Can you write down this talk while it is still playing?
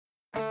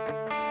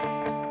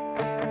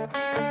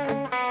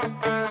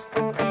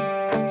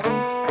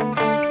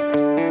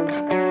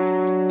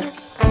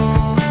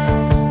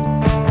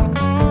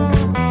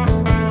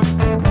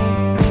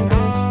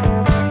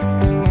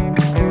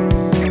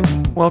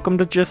Welcome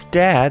to Just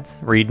Dads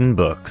Reading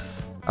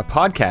Books, a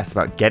podcast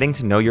about getting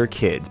to know your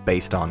kids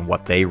based on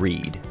what they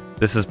read.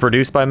 This is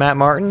produced by Matt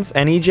Martins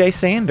and EJ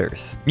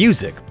Sanders.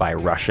 Music by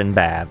Russian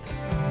Baths.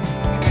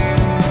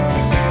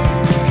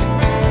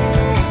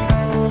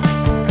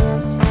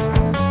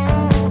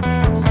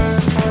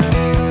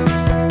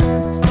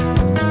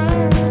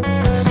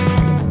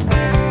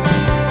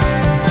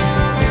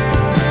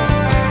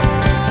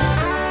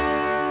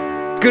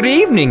 Good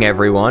evening,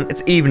 everyone.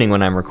 It's evening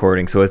when I'm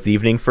recording, so it's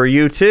evening for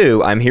you,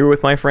 too. I'm here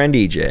with my friend,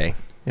 EJ.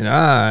 And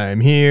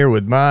I'm here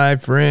with my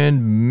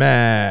friend,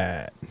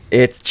 Matt.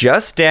 It's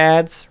Just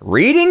Dads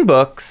Reading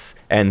Books,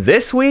 and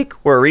this week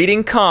we're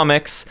reading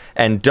comics,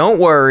 and don't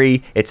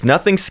worry, it's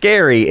nothing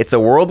scary. It's a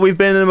world we've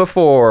been in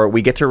before.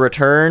 We get to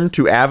return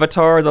to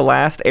Avatar: The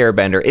Last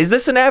Airbender. Is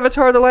this an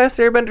Avatar: The Last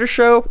Airbender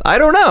show? I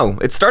don't know.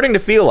 It's starting to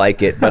feel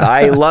like it, but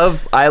I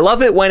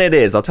love it when it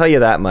is. I'll tell you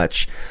that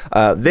much.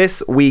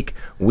 This week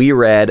we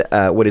read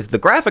what is the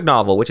graphic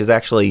novel, which is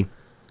actually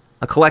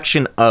a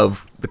collection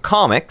of the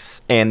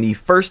comics, and the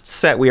first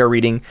set we are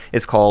reading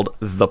is called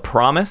The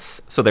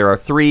Promise. So there are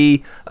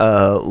three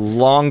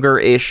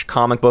longer-ish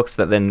comic books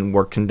that then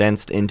were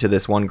condensed into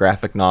this one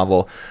graphic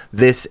novel.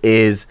 This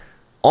is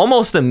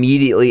almost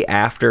immediately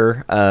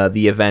after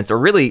the events, or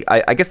really,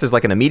 I guess there's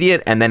like an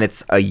immediate, and then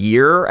it's a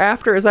year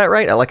after, is that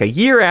right? Like a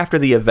year after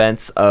the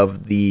events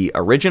of the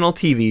original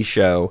TV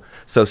show,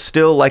 so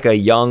still like a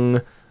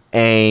young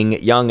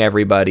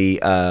everybody,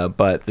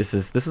 but this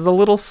is a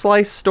little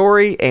slice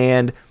story,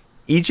 and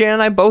EJ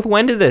and I both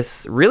went to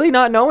this really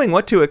not knowing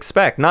what to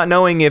expect, not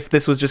knowing if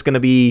this was just going to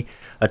be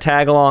a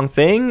tag-along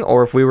thing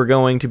or if we were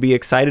going to be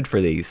excited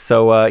for these.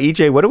 So,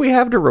 EJ, what do we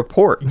have to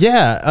report?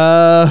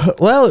 Yeah,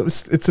 well,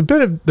 it's a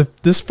bit of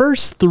this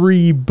first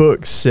three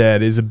book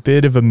set is a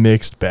bit of a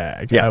mixed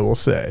bag, I will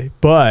say,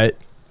 but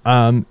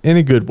in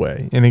a good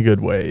way.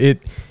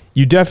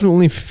 You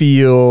definitely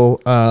feel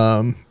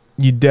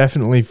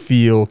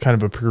kind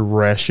of a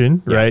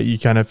progression, right? You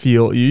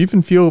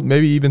even feel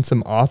maybe even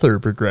some author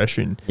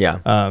progression,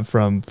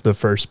 from the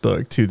first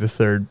book to the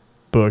third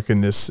book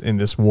in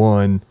this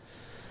one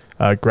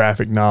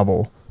graphic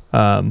novel.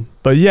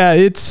 But yeah,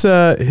 it's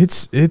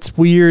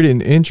weird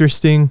and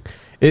interesting.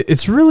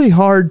 It's really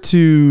hard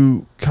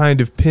to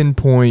kind of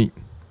pinpoint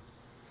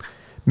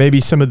maybe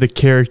some of the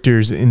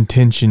characters'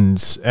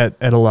 intentions at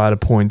a lot of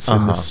points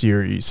in the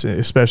series,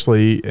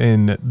 especially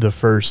in the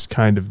first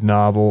kind of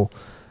novel.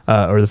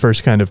 Or the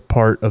first kind of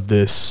part of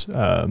this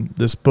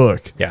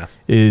book,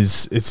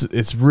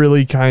 it's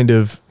really kind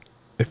of,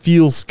 it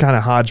feels kind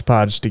of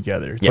hodgepodge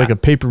together. It's like a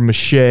paper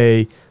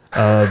mache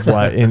of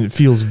like, and it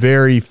feels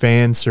very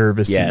fan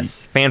servicey.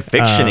 Yes, fan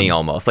fictiony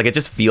almost. Like it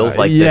just feels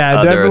like this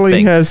other definitely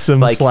thing. Has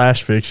some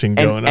slash fiction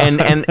going on.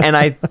 And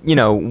I,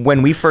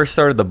 when we first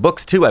started the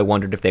books too, I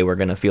wondered if they were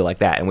going to feel like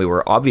that, and we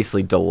were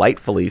obviously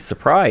delightfully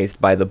surprised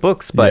by the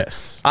books.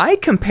 But I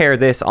compare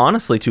this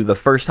honestly to the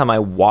first time I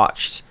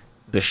watched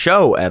the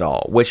show at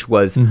all, which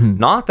was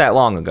not that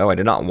long ago. I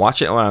did not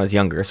watch it when I was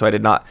younger, so I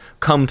did not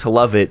come to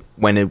love it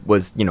when it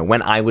was,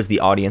 when I was the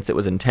audience it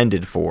was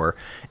intended for.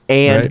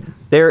 And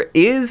there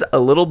is a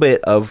little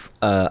bit of,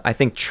 I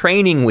think,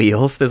 training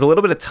wheels. There's a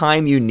little bit of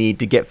time you need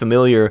to get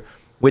familiar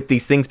with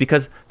these things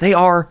because they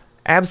are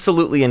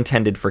absolutely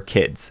intended for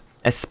kids,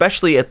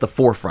 especially at the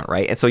forefront,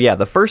 right? And so,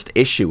 the first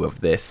issue of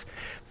this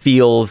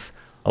feels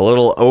a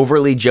little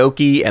overly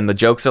jokey, and the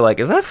jokes are like,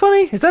 is that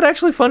funny? Is that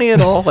actually funny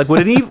at all? Like,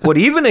 would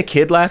even a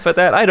kid laugh at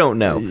that? I don't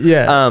know.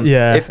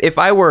 If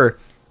I were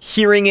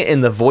hearing it in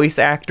the voice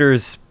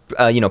actor's,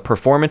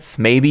 performance,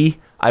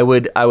 maybe I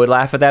would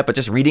laugh at that, but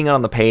just reading it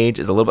on the page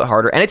is a little bit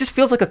harder, and it just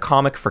feels like a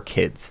comic for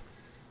kids.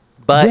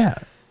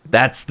 But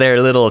that's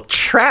their little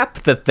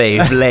trap that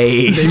they've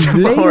laid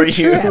for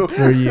you. Trap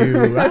for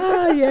you.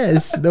 Ah,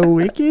 yes, the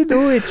Wicked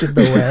Witch of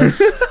the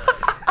West.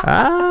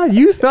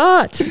 You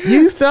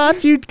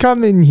thought you'd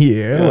come in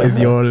here with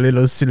your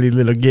little silly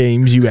little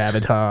games, you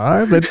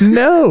Avatar, but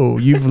no,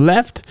 you've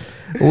left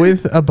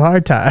with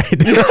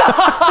apartheid.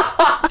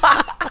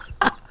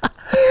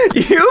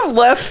 You've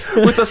left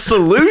with a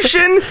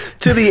solution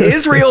to the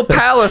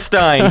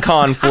Israel-Palestine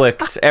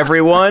conflict,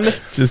 everyone.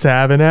 Just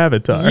have an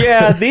Avatar.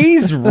 Yeah,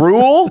 these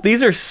rule.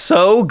 These are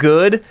so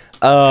good.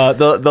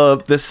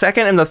 The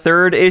second and the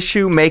third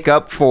issue make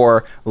up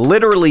for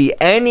literally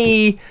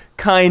any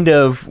kind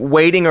of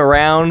waiting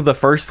around the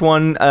first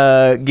one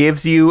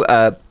gives you.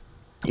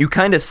 You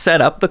kind of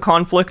set up the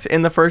conflict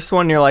in the first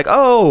one. You're like,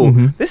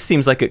 this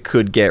seems like it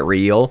could get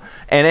real.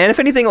 And if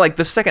anything, like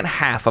the second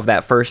half of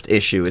that first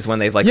issue is when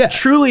they've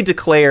truly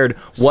declared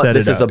what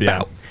this is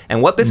about. Yeah.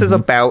 And what this is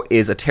about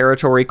is a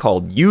territory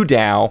called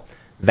Udao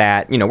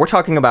that, we're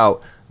talking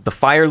about. The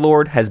Fire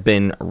Lord has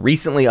been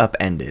recently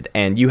upended,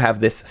 and you have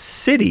this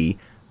city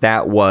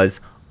that was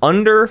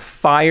under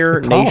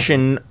Fire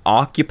Nation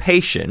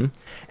occupation,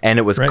 and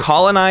it was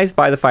colonized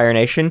by the Fire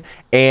Nation,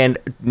 and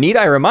need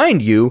I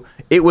remind you,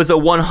 it was a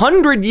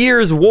 100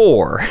 years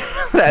war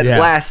that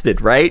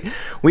lasted, right?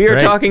 We are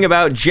talking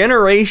about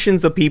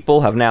generations of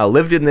people have now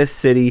lived in this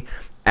city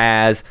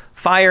as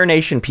Fire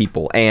Nation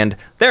people, and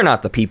they're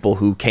not the people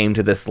who came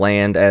to this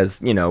land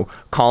as,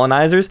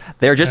 colonizers.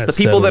 They're just the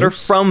people that are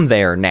from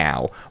there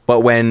now. But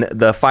when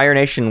the Fire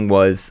Nation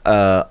was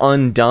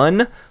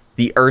undone,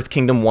 the Earth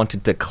Kingdom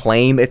wanted to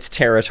claim its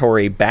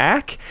territory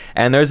back,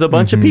 and there's a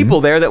bunch of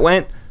people there that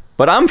went,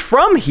 but I'm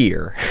from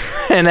here.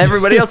 And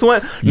everybody else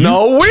went,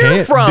 no,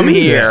 we're from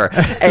here.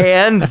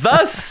 And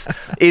thus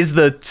is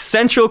the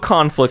central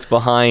conflict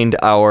behind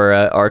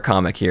our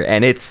comic here.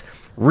 And it's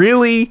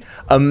really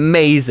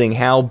amazing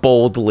how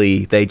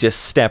boldly they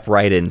just step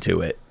right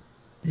into it.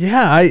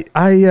 Yeah,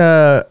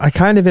 I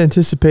kind of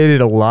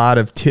anticipated a lot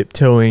of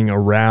tiptoeing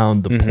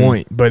around the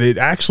point, but it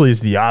actually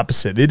is the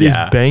opposite. It is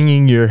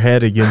banging your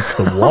head against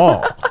the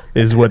wall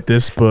is what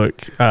this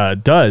book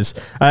does.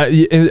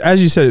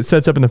 As you said, it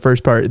sets up in the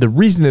first part. The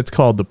reason it's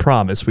called The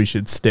Promise, we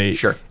should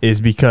state,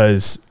 is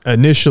because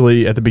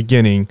initially at the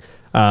beginning,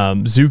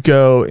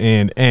 Zuko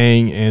and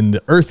Aang and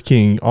the Earth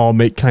King all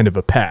make kind of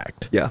a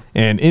pact. Yeah.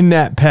 And in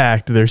that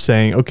pact, they're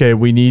saying, okay,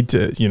 we need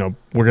to,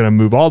 we're going to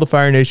move all the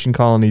Fire Nation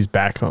colonies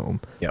back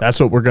home. Yep. That's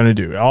what we're going to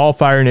do. All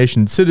Fire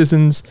Nation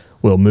citizens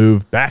will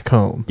move back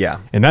home. Yeah.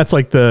 And that's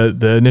like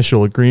the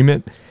initial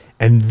agreement.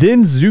 And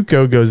then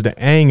Zuko goes to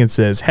Aang and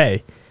says,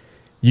 hey,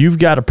 you've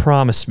got to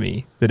promise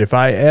me that if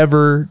I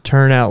ever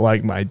turn out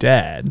like my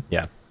dad,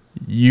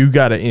 you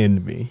got to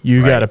end me.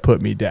 You got to put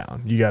me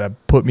down. You got to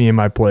put me in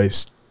my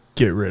place.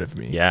 Get rid of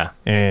me. Yeah.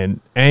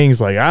 And Aang's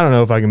like, I don't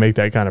know if I can make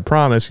that kind of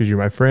promise because you're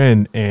my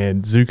friend.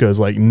 And Zuko's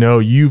like, no,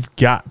 you've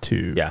got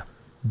to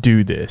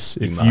do this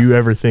if you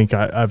ever think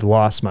I've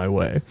lost my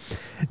way.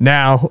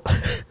 Now,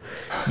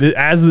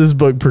 as this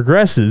book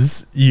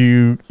progresses,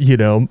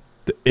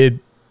 it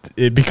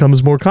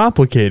becomes more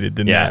complicated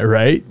than that,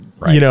 right?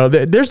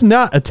 There's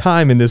not a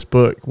time in this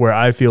book where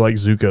I feel like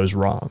Zuko's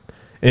wrong.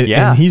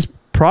 And he's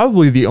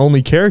probably the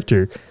only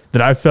character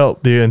that I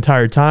felt the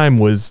entire time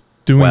was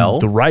doing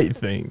the right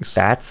things.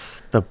 That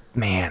is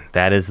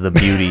the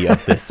beauty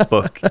of this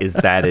book is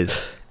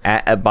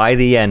by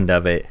the end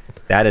of it,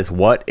 that is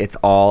what it's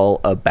all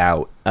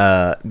about.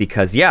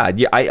 Because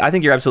I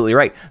think you're absolutely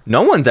right.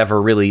 No one's ever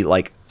really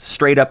like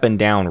straight up and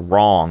down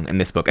wrong in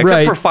this book,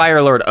 except for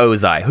Fire Lord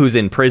Ozai, who's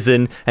in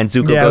prison, and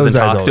Zuko goes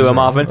and talks to him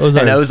often. And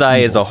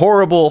Ozai is a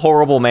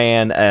horrible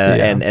man,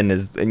 and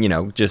is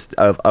just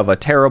of a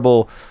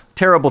terrible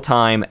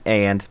time.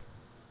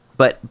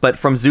 But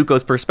from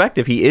Zuko's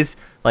perspective, he is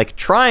like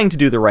trying to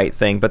do the right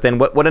thing. But then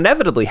what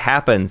inevitably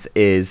happens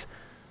is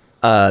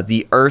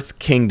the Earth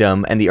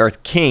Kingdom and the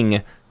Earth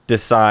King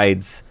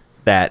decides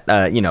that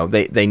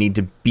they need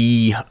to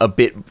be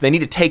they need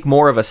to take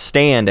more of a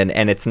stand,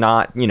 and it's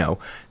not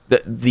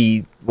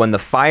when the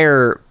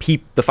Fire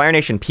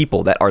Nation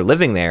people that are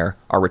living there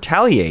are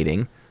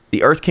retaliating,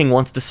 the Earth King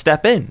wants to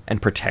step in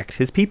and protect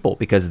his people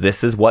because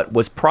this is what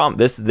was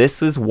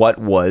this is what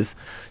was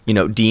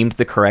deemed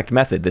the correct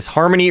method. This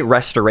harmony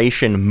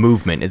restoration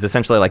movement is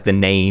essentially like the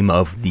name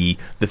of the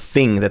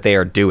thing that they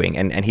are doing,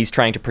 and he's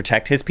trying to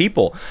protect his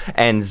people.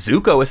 And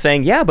Zuko is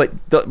saying,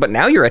 but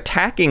now you're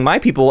attacking my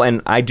people,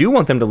 and I do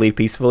want them to leave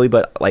peacefully,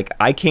 but like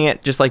I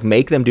can't just like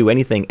make them do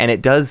anything. And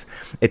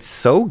it's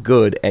so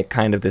good at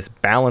kind of this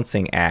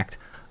balancing act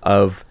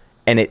of,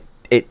 and it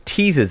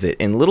teases it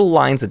in little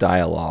lines of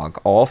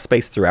dialogue all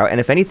spaced throughout. And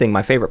if anything,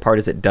 my favorite part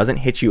is it doesn't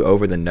hit you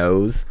over the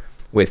nose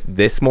with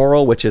this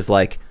moral, which is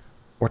like,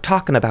 we're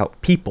talking about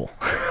people.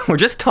 We're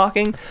just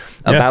talking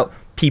about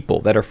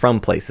people that are from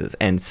places,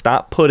 and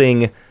stop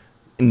putting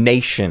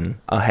nation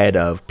ahead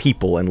of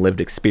people and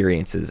lived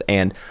experiences.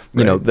 And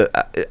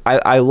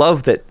I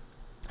love that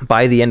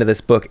by the end of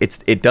this book,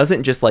 it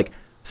doesn't just like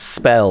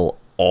spell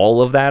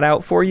all of that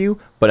out for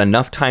you, but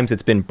enough times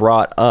it's been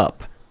brought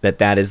up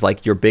that is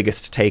like your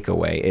biggest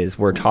takeaway is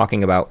we're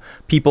talking about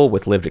people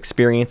with lived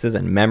experiences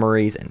and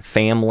memories and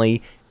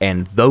family,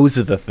 and those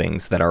are the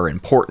things that are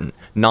important,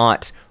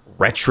 not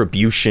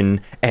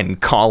retribution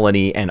and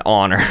colony and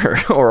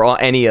honor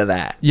or any of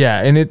that.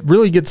 Yeah, and it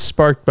really gets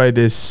sparked by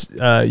this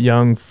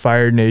young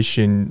Fire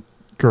Nation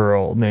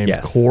girl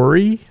named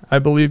Corey, I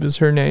believe is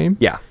her name.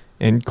 Yeah.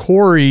 And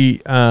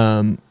Corey,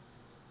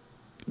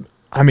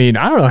 I mean,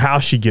 I don't know how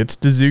she gets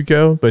to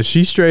Zuko, but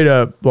she straight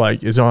up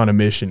like is on a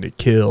mission to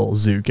kill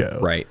Zuko.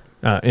 Right.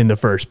 In the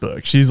first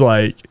book, she's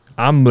like,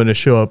 I'm going to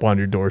show up on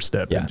your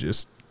doorstep and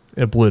just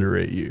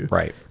obliterate you.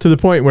 Right. To the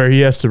point where he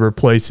has to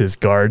replace his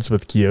guards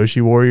with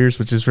Kyoshi warriors,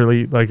 which is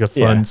really like a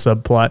fun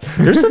subplot.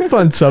 There's some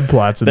fun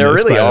subplots in there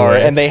this. There really are,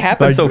 and they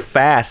happen so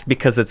fast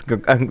because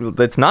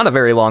it's not a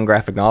very long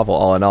graphic novel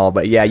all in all,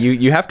 but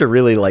you have to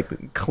really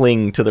like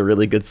cling to the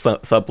really good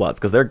subplots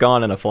because they're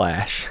gone in a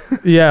flash.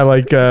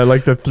 Like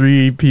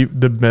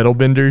the metal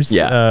benders.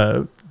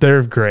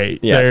 They're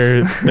great.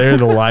 Yes. They're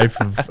the life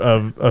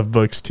of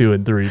books 2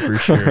 and 3 for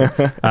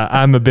sure.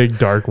 I'm a big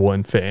Dark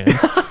One fan,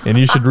 and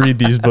you should read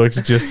these books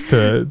just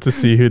to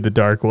see who the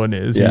Dark One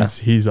is. Yeah.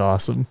 He's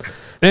awesome.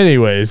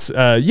 Anyways,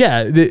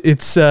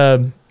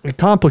 it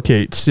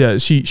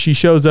complicates. She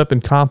shows up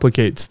and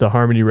complicates the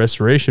harmony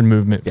restoration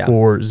movement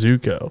for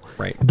Zuko.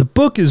 Right. The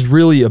book is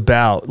really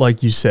about,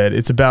 like you said,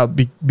 it's about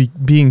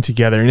being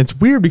together, and it's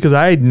weird because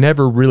I had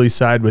never really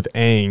sided with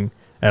Aang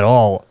at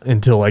all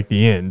until like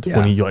the end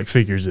when he like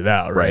figures it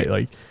out, right?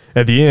 Like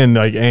at the end,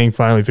 like Aang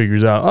finally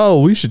figures out, oh,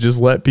 we should just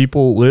let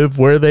people live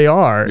where they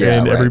are,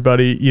 and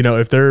everybody, you know,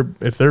 if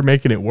they're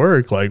making it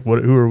work, like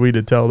who are we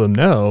to tell them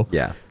no?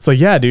 Yeah, it's like,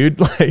 yeah, dude,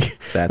 like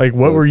like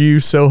what were you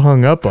so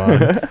hung up on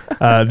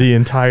the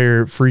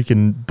entire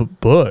freaking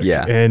book?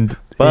 Yeah,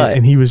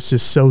 and he was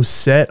just so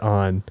set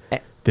on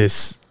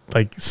this.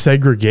 Like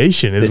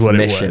segregation is what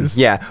mission. It was.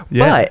 Yeah.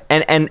 But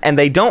and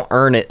they don't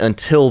earn it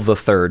until the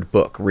third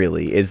book,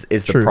 really, is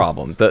the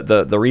problem.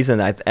 The reason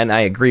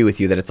I agree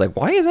with you that it's like,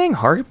 why is Aang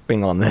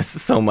harping on this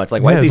so much?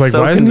 Like, why is he so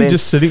convinced? Isn't he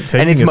just sitting taking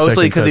and it's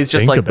mostly because he's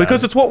just like,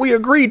 because it's what we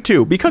agreed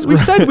to, because we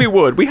said we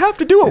would. We have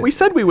to do what we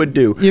said we would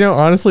do. You know,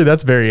 honestly,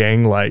 that's very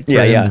Aang like for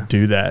him to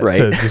do that. Right.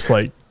 To just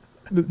like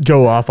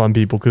go off on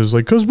people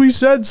because we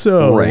said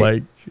so. Right.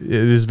 Like it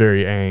is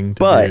very Aang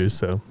to do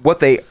so.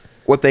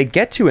 What they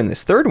get to in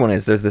this third one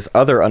is there's this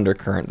other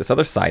undercurrent, this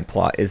other side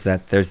plot is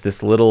that there's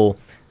this little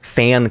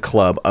fan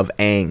club of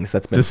Aangs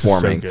that's been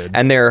forming. So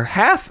and they're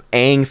half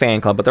Aang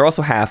fan club, but they're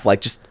also half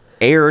like just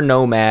air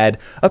nomad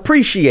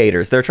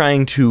appreciators. They're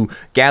trying to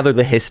gather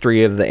the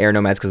history of the air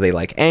nomads because they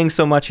like Aang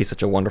so much. He's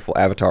such a wonderful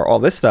avatar, all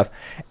this stuff.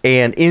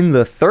 And in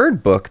the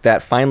third book,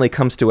 that finally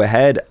comes to a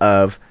head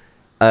of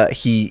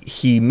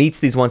he meets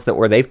these ones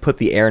where they've put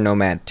the air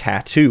nomad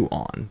tattoo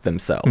on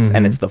themselves,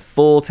 and it's the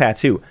full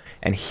tattoo.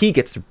 And he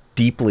gets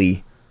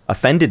deeply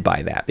offended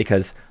by that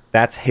because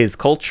that's his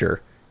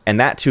culture, and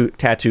that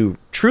tattoo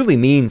truly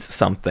means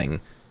something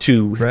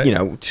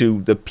to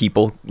to the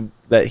people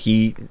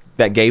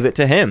that gave it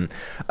to him,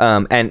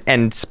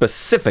 and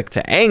specific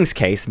to Aang's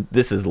case,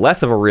 this is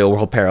less of a real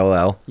world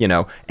parallel. You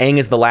know, Aang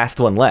is the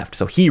last one left,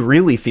 so he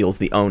really feels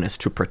the onus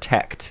to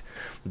protect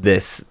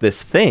this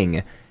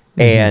thing,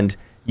 and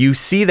you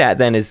see that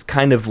then is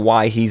kind of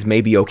why he's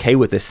maybe okay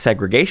with this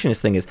segregationist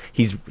thing. Is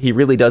he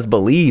really does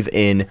believe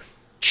in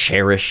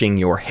cherishing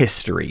your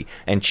history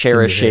and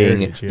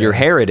cherishing your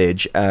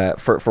heritage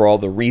for all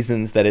the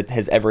reasons that it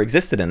has ever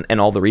existed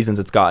and all the reasons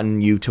it's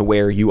gotten you to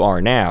where you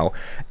are now,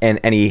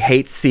 and he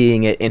hates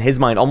seeing it in his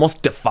mind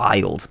almost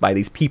defiled by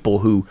these people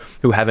who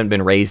haven't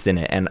been raised in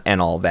it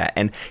and all that,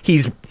 and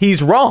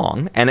he's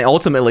wrong, and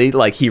ultimately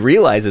like he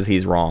realizes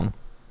he's wrong,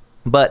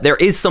 but there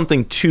is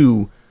something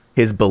to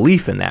his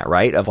belief in that,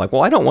 right? Of like,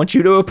 well, I don't want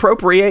you to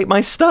appropriate my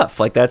stuff.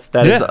 Like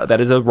that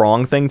is a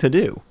wrong thing to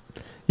do.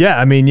 Yeah,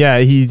 I mean,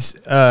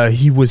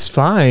 he was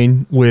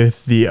fine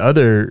with the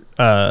other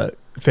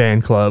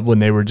fan club when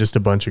they were just a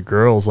bunch of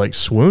girls like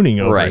swooning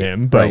over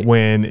him, but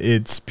when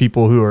it's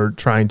people who are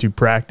trying to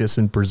practice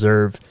and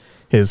preserve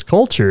his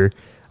culture,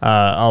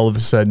 all of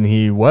a sudden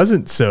he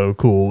wasn't so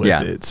cool with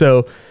it.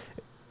 So,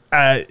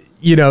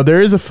 you know,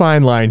 there is a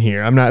fine line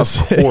here. I'm not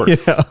saying,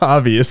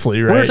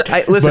 obviously, right?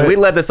 We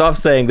led this off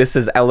saying this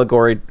is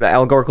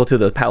allegorical to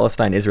the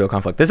Palestine-Israel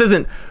conflict. This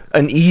isn't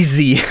an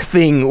easy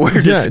thing we're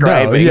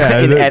describing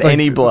at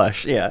any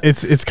blush. Yeah,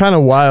 it's kind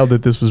of wild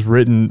that this was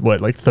written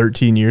like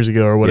 13 years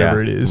ago or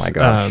whatever it is. Oh my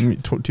gosh.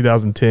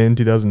 2010,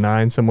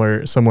 2009,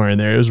 somewhere in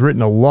there. It was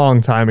written a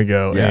long time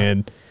ago,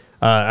 and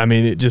I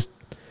mean,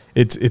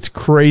 it's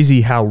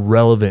crazy how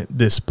relevant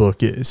this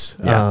book is.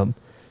 Yeah.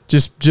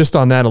 Just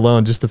on that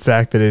alone, just the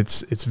fact that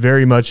it's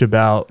very much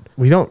about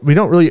we don't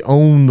really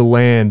own the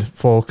land,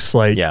 folks.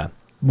 Like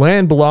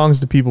land belongs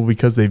to people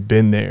because they've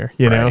been there.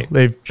 You know,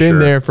 they've been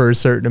there for a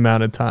certain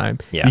amount of time.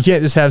 Yeah. You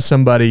can't just have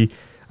somebody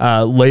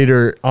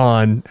later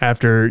on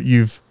after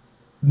you've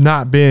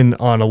not been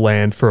on a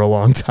land for a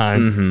long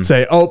time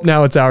say, oh,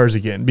 now it's ours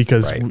again,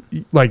 because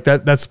like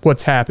that's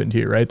what's happened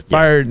here, right? The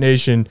Fire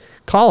Nation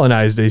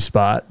colonized a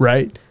spot,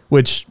 right?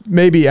 Which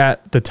maybe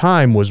at the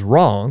time was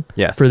wrong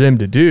for them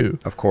to do.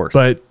 Of course.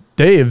 But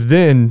they have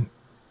then,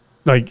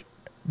 like,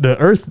 the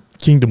Earth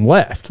Kingdom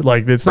left.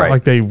 Like, it's not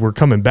like they were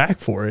coming back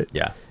for it.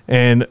 Yeah.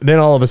 And then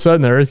all of a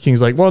sudden, the Earth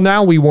King's like, well,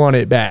 now we want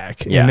it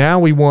back. Yeah. And now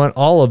we want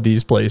all of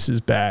these places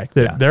back.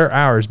 That they're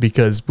ours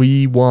because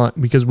we want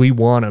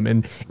them.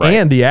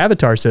 And the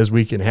Avatar says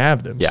we can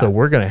have them. So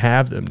we're going to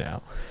have them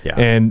now. Yeah.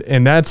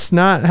 And that's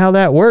not how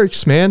that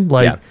works, man.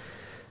 Like,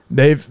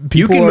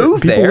 people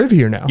live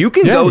here now. You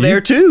can go there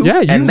too.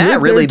 Yeah, and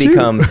that really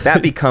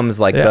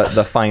becomes like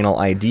the final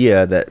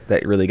idea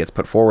that really gets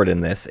put forward in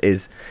this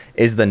is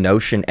the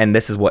notion, and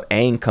this is what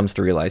Aang comes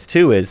to realize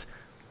too, is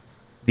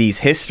these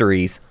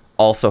histories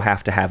also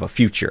have to have a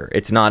future.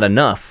 It's not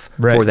enough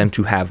for them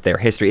to have their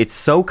history. It's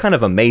so kind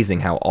of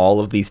amazing how all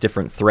of these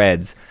different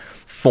threads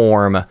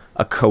form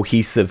a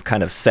cohesive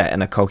kind of set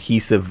and a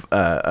cohesive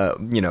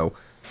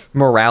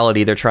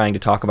morality they're trying to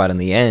talk about in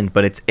the end.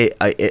 But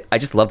I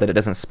just love that it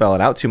doesn't spell it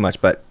out too much,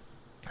 but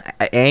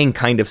Aang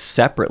kind of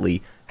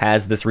separately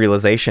has this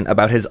realization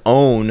about his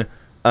own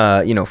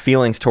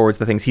feelings towards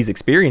the things he's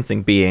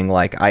experiencing, being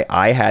like,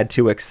 I had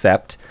to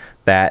accept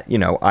that,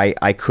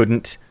 I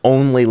couldn't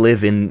only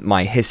live in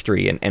my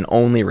history and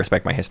only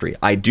respect my history.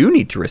 I do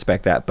need to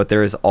respect that, but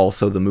there is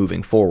also the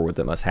moving forward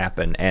that must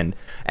happen, and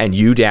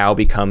Yu Dao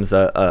becomes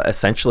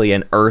essentially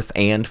an earth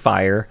and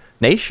fire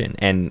nation,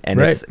 and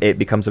it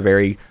becomes a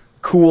very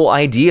cool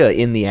idea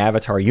in the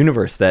Avatar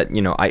universe that,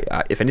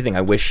 I if anything,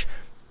 I wish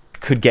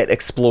could get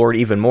explored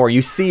even more.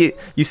 You see it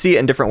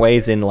in different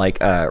ways in like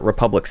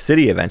Republic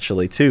City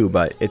eventually too,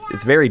 but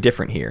it's very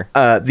different here.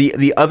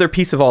 The other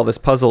piece of all this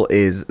puzzle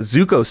is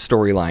Zuko's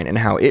storyline, and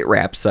how it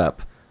wraps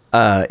up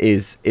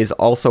is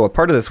also a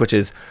part of this, which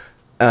is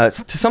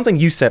to something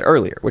you said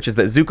earlier, which is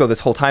that Zuko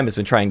this whole time has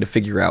been trying to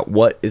figure out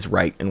what is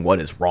right and what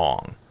is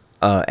wrong.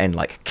 And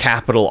like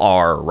capital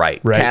R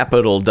right,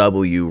 capital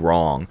W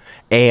wrong.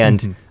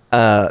 And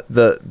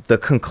the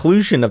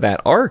conclusion of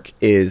that arc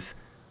is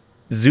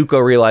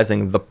Zuko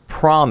realizing the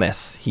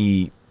promise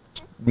he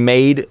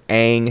made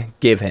Aang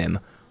give him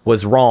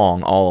was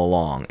wrong all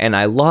along. And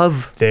I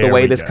love the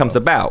way this comes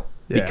about,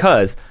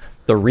 because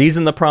the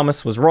reason the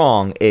promise was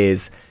wrong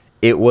is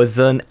it was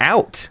an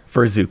out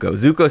for Zuko.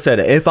 Zuko said,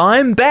 if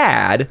I'm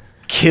bad,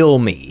 kill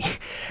me.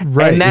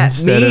 Right. And that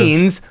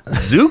means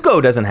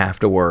Zuko doesn't have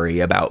to worry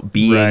about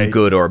being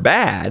good or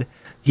bad.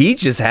 He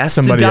just has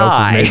to die. Somebody else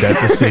has made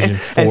that decision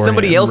for and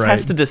somebody him, else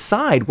has to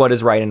decide what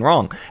is right and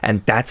wrong.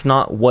 And that's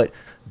not what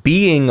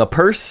being a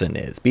person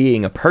is.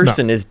 Being a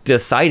person is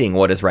deciding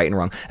what is right and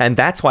wrong. And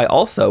that's why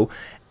also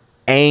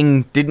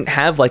Aang didn't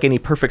have like any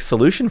perfect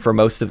solution for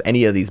most of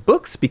any of these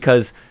books,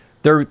 because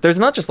there's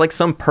not just like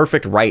some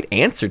perfect right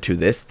answer to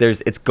this.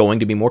 It's going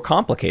to be more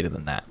complicated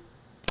than that.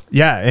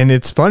 Yeah, and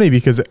it's funny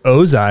because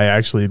Ozai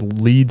actually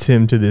leads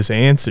him to this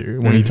answer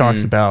when he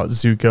talks about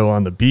Zuko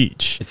on the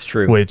beach. It's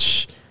true.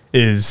 Which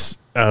is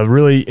a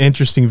really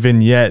interesting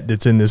vignette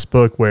that's in this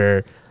book,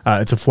 where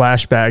it's a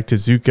flashback to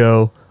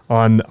Zuko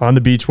on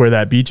the beach where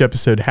that beach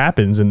episode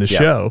happens in the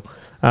show.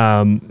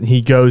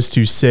 He goes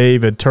to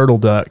save a turtle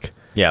duck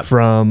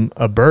from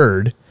a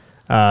bird,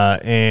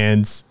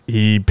 and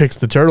he picks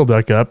the turtle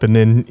duck up, and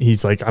then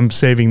he's like, I'm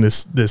saving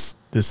this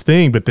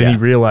thing, but then he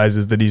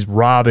realizes that he's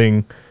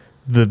robbing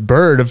the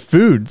bird of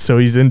food, so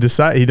he's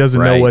indecisive. He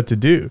doesn't know what to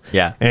do.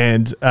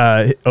 And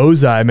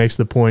Ozai makes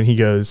the point. He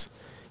goes,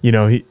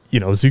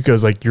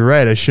 Zuko's like, you're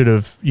right, I should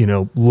have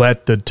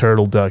let the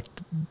turtle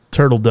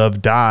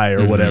dove die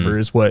or whatever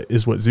is what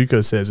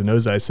Zuko says. And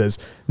Ozai says,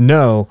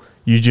 no,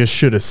 you just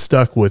should have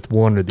stuck with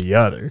one or the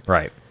other.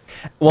 Right.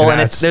 Well,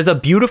 and there's a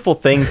beautiful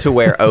thing to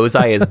where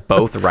Ozai is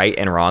both right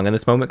and wrong in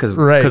this moment,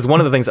 because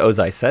one of the things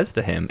Ozai says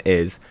to him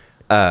is,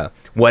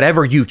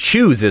 whatever you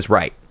choose is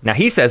right. Now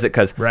he says it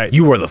because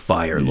you are the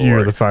Fire Lord.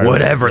 You're the Fire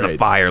whatever Lord, the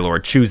Fire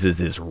Lord chooses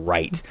is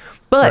right.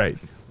 But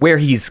where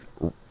he's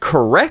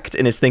correct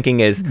in his thinking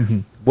is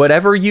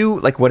whatever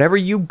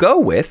you go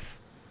with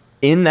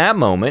in that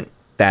moment,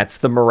 that's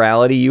the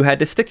morality you had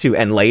to stick to.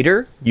 And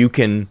later you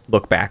can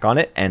look back on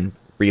it and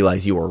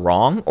realize you were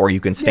wrong, or you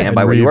can stand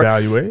by where you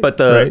were. But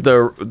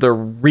the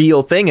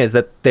real thing is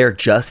that there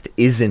just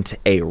isn't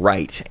a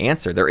right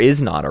answer. There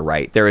is not a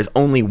right. There is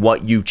only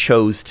what you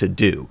chose to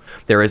do.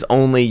 There is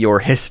only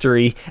your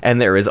history,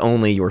 and there is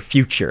only your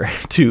future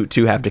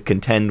to have to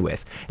contend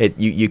with.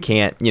 You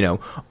can't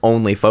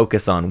only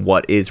focus on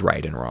what is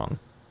right and wrong.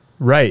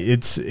 Right.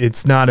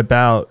 It's not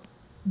about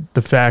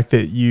the fact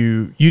that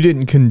you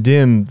didn't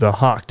condemn the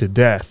hawk to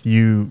death.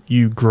 You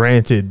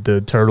granted the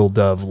turtle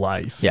dove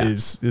life.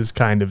 Is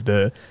kind of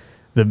the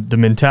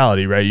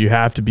mentality, right? You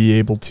have to be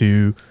able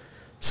to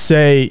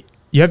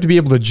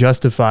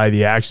justify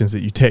the actions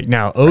that you take.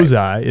 Now,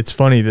 Ozai, it's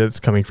funny that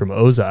it's coming from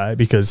Ozai,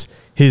 because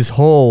his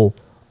whole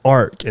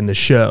arc in the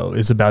show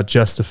is about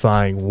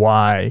justifying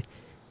why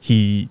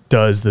he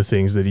does the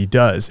things that he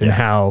does, and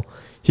how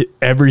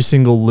every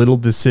single little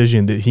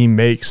decision that he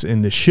makes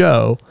in the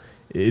show,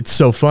 it's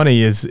so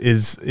funny, is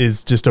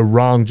just a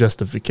wrong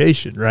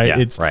justification, right?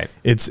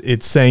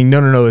 It's saying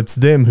no, it's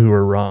them who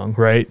are wrong,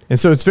 right? And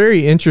so it's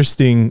very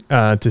interesting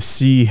to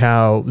see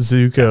how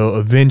Zuko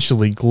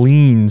eventually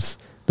gleans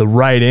the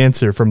right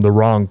answer from the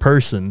wrong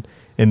person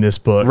in this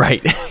book.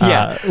 Right.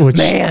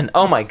 Man,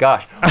 oh my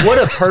gosh.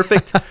 What a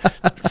perfect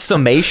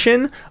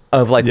summation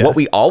of what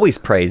we always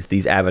praise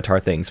these Avatar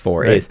things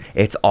for is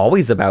it's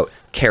always about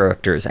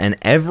characters, and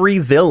every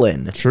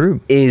villain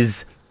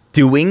is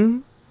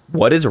doing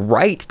what is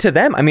right to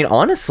them. I mean,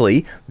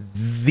 honestly,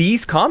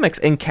 these comics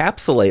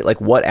encapsulate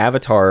what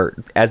Avatar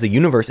as a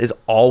universe is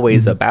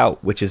always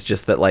about, which is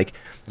just that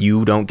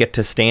you don't get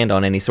to stand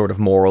on any sort of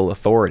moral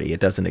authority. It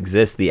doesn't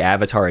exist. The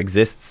Avatar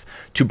exists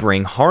to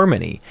bring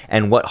harmony,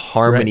 and what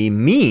harmony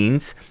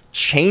means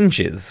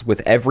changes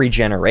with every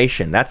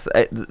generation. That's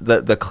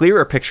the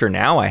clearer picture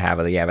now I have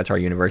of the Avatar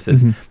universe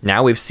is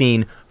now we've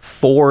seen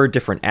 4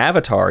 different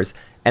avatars,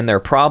 and their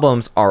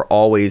problems are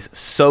always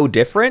so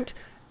different,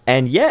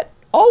 and yet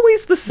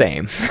always the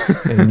same.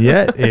 And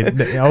yet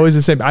always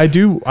the same. I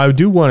do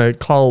want to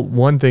call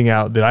one thing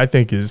out that I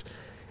think is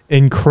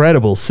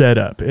incredible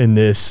setup in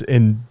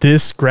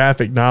this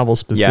graphic novel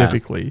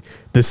specifically.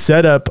 The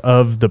setup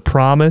of the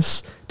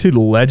promise to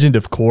the Legend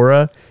of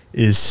Korra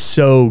is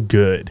so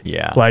good.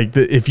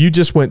 If you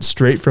just went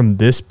straight from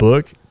this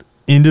book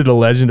into the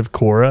Legend of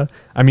Korra,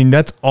 I mean,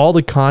 that's all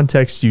the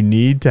context you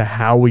need to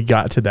how we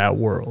got to that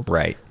world.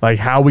 Right.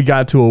 How we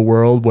got to a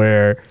world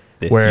where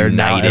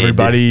now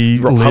everybody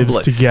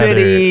lives together,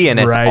 City, and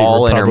it's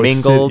all Republic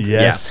intermingled. City,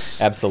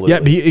 yes, absolutely.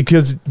 Yeah,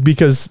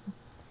 because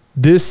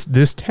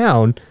this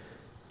town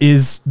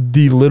is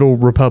the little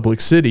Republic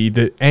City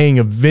that Aang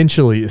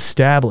eventually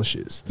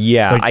establishes.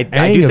 Yeah, like,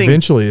 I do think,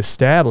 eventually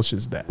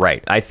establishes that.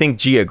 Right. I think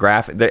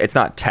geographic. It's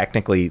not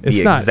technically the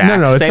not, exact.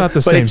 No, it's same, not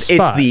the same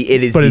spot.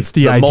 It's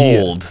the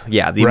idea. mold.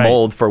 Yeah, the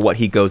mold for what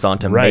he goes on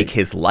to make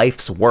his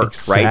life's work.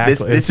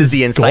 Exactly. Right. This is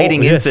the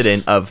inciting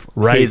incident of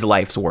his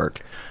life's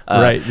work.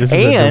 Right. This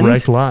is a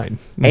direct line.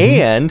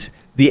 And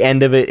the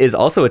end of it is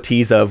also a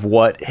tease of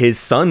what his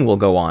son will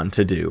go on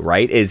to do,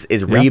 right? Is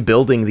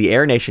rebuilding the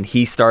Air Nation.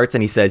 He starts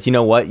and he says, you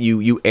know what,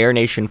 you Air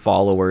Nation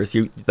followers,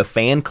 the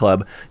fan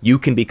club, you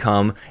can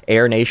become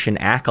Air Nation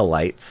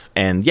acolytes.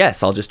 And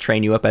yes, I'll just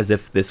train you up as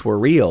if this were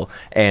real.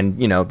 And,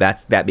 you know,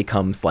 that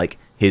becomes like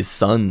his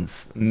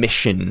son's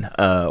mission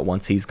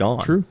once he's gone.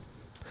 True.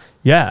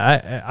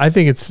 Yeah, I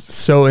think it's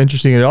so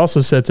interesting. It also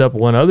sets up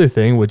one other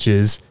thing, which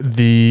is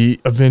the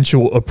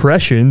eventual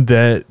oppression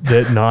that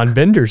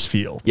non-benders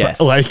feel. Yes.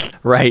 Like,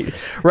 right.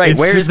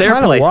 Where's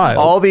their place? Wild.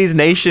 All these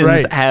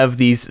nations have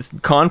these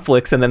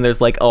conflicts, and then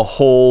there's like a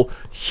whole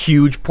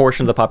huge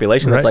portion of the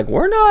population that's like,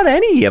 we're not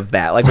any of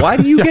that. Like, why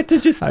do you get to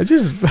just?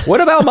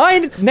 What about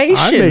my nation?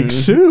 I make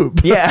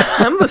soup. Yeah,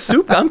 I'm the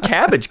soup. I'm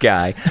cabbage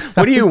guy.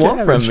 What do you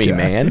want from me,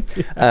 man?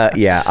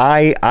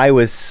 I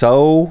was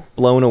so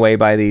blown away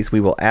by these.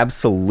 We will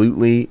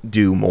absolutely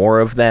do more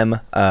of them.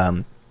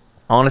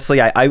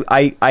 Honestly,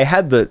 I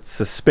had the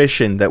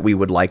suspicion that we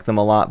would like them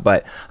a lot,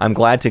 but I'm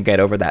glad to get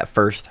over that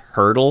first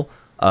hurdle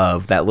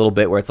of that little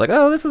bit where it's like,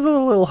 oh, this is a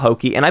little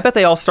hokey. And I bet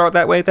they all start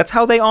that way. That's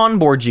how they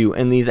onboard you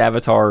in these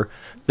Avatar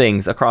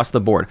things across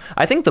the board.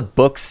 I think the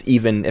books,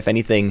 even if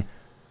anything,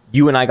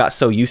 you and I got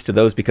so used to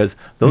those because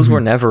those were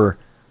never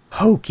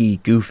hokey,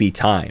 goofy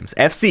times.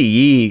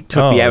 FCE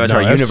took the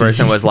Avatar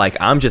universe and was like,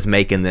 I'm just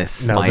making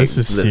this my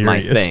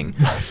thing.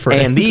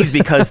 And these,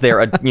 because they're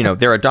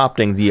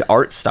adopting the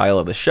art style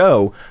of the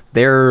show,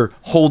 they're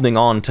holding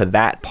on to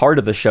that part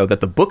of the show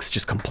that the books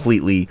just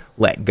completely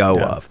let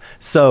go of.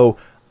 So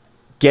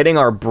getting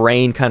our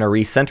brain kind of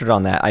recentered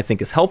on that, I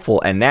think, is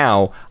helpful. And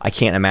now I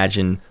can't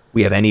imagine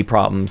we have any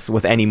problems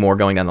with any more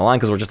going down the line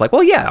because we're just like,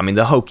 well, yeah, I mean,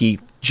 the hokey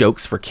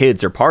jokes for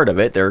kids are part of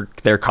it.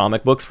 They're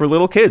comic books for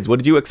little kids. What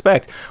did you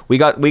expect? We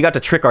got to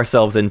trick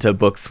ourselves into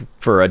books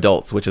for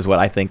adults, which is what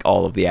I think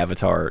all of the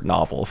Avatar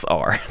novels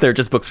are. They're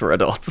just books for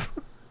adults.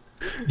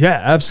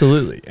 Yeah,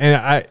 absolutely.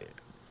 And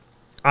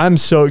I'm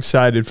so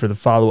excited for the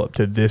follow-up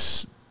to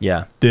this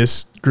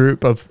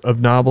group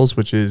of novels,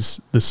 which is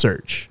The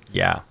Search.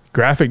 Yeah.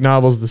 Graphic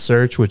novels, The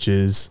Search, which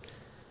is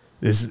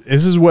this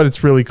is what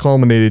it's really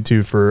culminated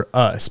to for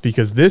us,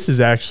 because this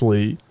is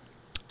actually,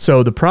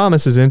 so The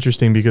Promise is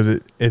interesting because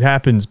it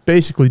happens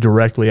basically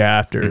directly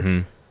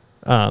after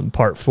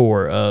part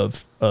 4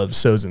 of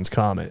Sozin's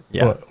Comet,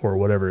 or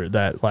whatever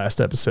that last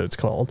episode's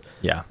called.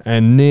 Yeah.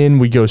 And then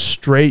we go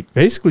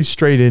basically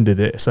straight into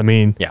this. I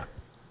mean,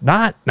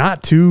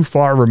 not too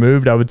far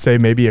removed. I would say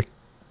maybe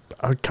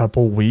a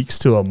couple weeks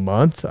to a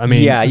month. I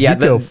mean,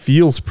 Zuko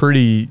feels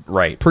pretty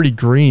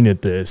green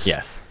at this.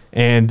 Yes.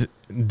 And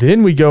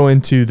then we go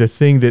into the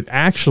thing that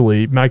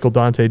actually Michael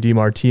Dante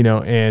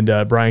DiMartino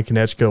and Brian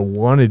Konechka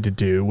wanted to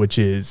do, which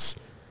is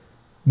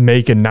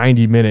make a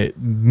 90-minute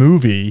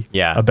movie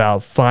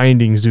about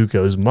finding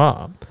Zuko's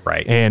mom.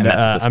 Right. And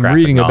I'm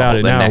reading about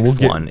it now. The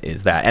next one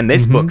is that. And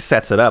this book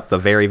sets it up. The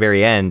very,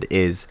 very end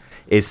is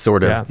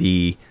sort of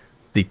the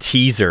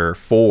teaser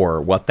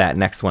for what that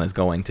next one is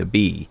going to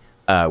be.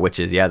 Which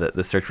is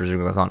the search for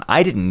Zuko goes on.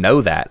 I didn't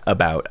know that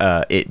about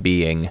it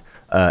being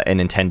an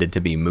intended to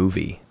be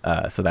movie.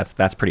 So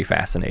that's pretty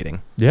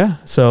fascinating. Yeah.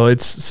 So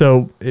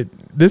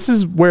this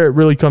is where it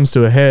really comes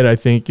to a head, I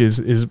think,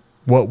 is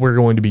what we're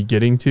going to be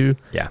getting to.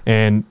 Yeah.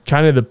 And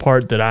kind of the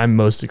part that I'm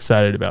most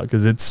excited about,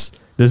 because this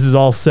is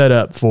all set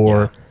up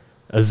for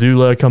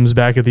Azula comes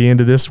back at the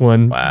end of this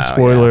one. Wow,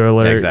 spoiler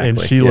alert, exactly. And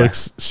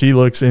she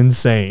looks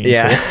insane.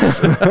 Yeah,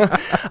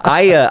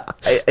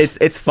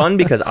 it's fun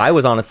because I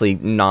was honestly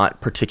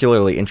not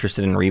particularly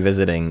interested in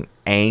revisiting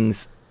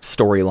Aang's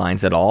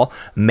storylines at all.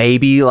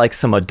 Maybe like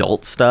some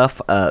adult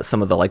stuff,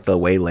 some of the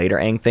way later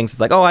Aang things.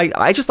 It's like, oh,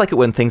 I just like it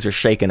when things are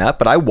shaken up,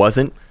 but I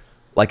wasn't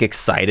like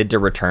excited to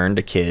return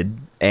to kid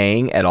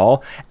Aang at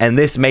all, and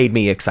this made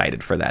me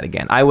excited for that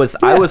again. I was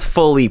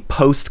fully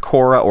post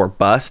Korra or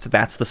bust.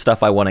 That's the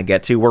stuff I want to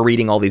get to. We're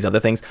reading all these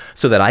other things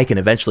so that I can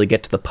eventually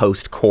get to the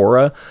post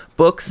Korra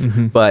books,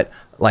 but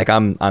like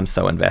I'm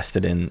so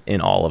invested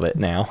in all of it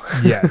now.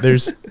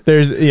 there's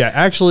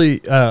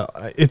actually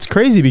it's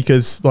crazy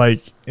because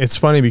like it's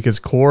funny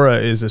because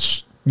Korra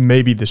is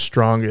maybe the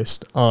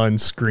strongest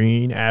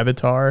on-screen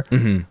avatar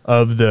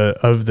of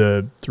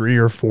the 3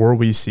 or 4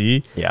 we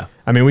see. Yeah,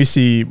 I mean we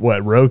see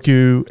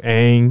Roku,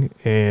 Aang,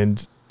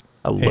 and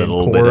a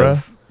little Korra, bit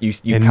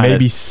of you and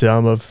maybe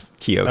some of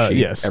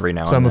Kyoshi. Every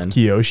now and then some of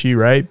Kyoshi,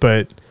 right?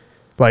 But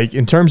like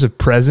in terms of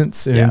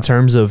presence and in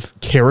terms of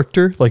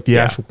character, like the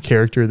actual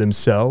character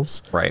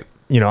themselves, right?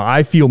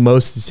 I feel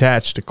most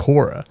attached to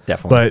Korra.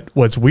 Definitely. But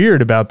what's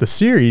weird about the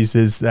series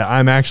is that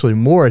I'm actually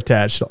more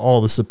attached to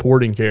all the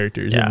supporting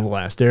characters in The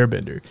Last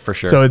Airbender. For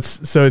sure.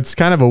 So it's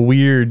kind of a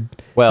weird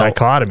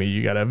dichotomy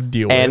you got to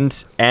deal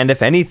with. And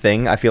if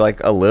anything, I feel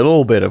like a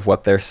little bit of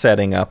what they're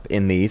setting up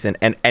in these,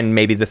 and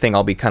maybe the thing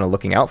I'll be kind of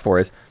looking out for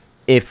is,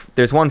 if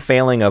there's one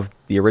failing of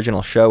the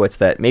original show, it's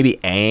that maybe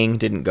Aang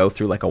didn't go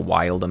through like a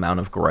wild amount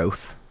of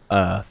growth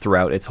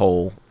throughout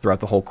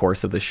the whole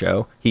course of the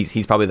show.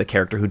 He's probably the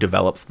character who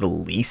develops the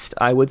least,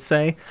 I would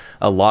say.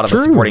 A lot of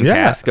the supporting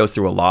cast goes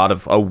through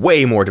a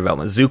way more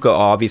development. Zuko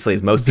obviously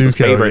is most people's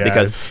favorite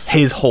because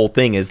his whole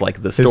thing is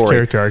like the story. His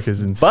character arc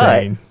is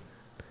insane.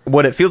 But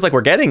what it feels like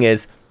we're getting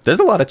is there's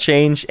a lot of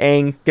change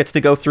Aang gets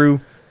to go through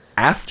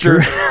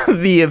after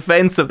the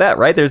events of that,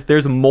 right?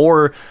 There's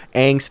more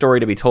Aang story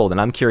to be told, and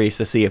I'm curious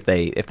to see if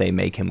they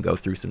make him go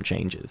through some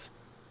changes.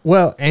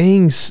 Well,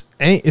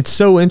 it's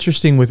so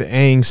interesting with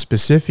Aang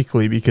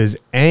specifically because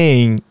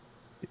Aang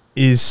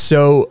is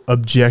so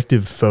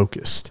objective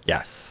focused.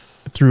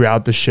 Yes.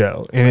 Throughout the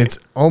show, and it's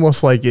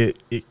almost like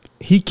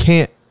he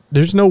can't.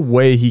 There's no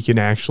way he can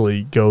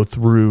actually go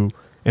through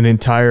an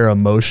entire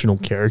emotional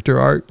character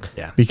arc.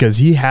 Yeah. Because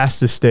he has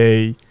to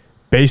stay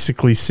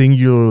basically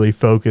singularly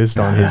focused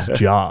on his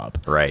job.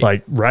 Right.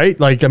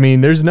 Like, I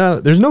mean, there's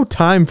no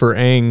time for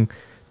Aang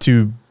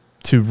to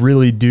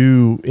really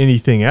do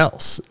anything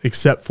else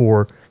except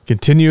for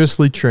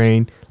continuously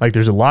train. Like,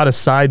 there's a lot of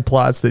side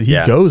plots that he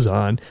goes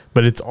on,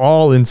 but it's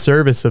all in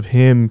service of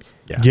him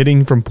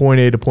getting from point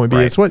A to point B.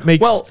 Right. It's what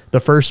makes the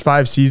first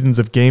 5 seasons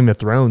of Game of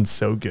Thrones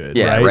so good.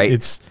 Yeah, right.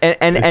 It's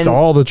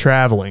all the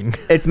traveling.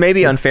 It's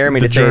maybe unfair of me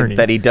to say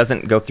that he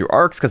doesn't go through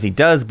arcs, because he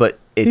does, but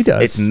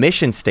its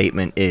mission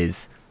statement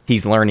is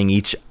he's learning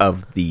each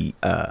of the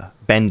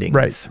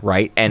bendings,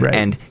 right?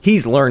 And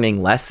he's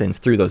learning lessons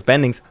through those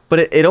bendings, but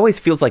it always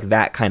feels like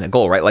that kind of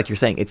goal, right? Like you're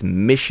saying, it's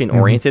mission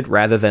oriented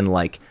rather than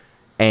like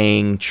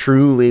Aang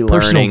truly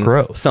learning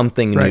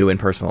something new in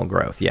personal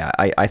growth. Yeah,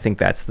 I think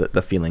that's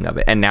the feeling of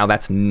it. And now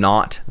that's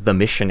not the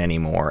mission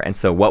anymore. And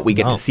so what we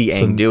get to see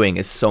Aang doing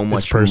is so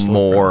much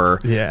more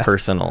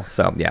personal.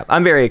 So yeah,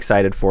 I'm very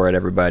excited for it,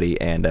 everybody.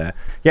 And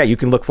you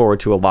can look forward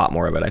to a lot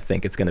more of it. I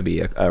think it's going to be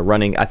a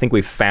running. I think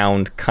we've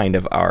found kind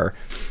of our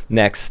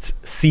next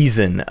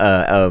season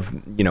of,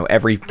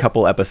 every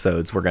couple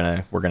episodes we're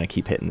gonna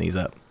keep hitting these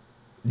up.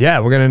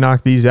 Yeah, we're going to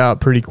knock these out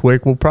pretty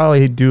quick. We'll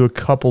probably do a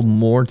couple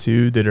more,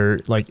 too, that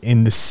are, like,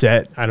 in the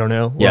set. I don't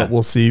know.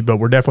 We'll see. But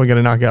we're definitely going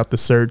to knock out The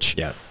Search.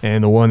 Yes.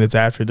 And the one that's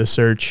after The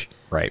Search.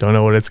 Right. Don't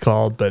know what it's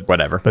called, but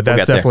whatever. But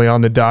that's definitely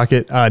on the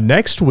docket.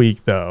 Next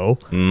week, though.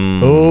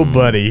 Oh,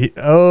 buddy,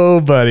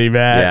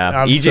 Matt.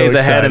 Yeah, I'm EJ's so excited.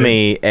 ahead of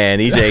me,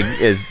 and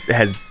EJ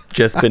has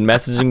just been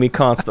messaging me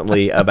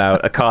constantly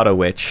about Akata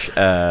Witch,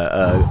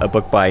 a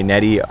book by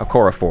Nnedi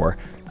Okorafor.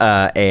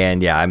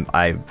 And yeah,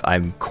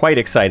 I'm quite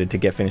excited to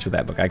get finished with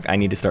that book. I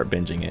need to start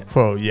binging it.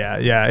 Oh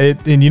yeah.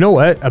 And you know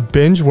what? A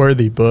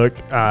binge-worthy book.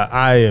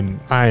 I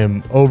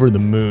am over the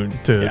moon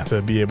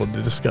to be able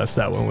to discuss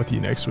that one with you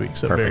next week.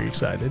 So Perfect. Very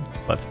excited.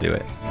 Let's do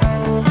it.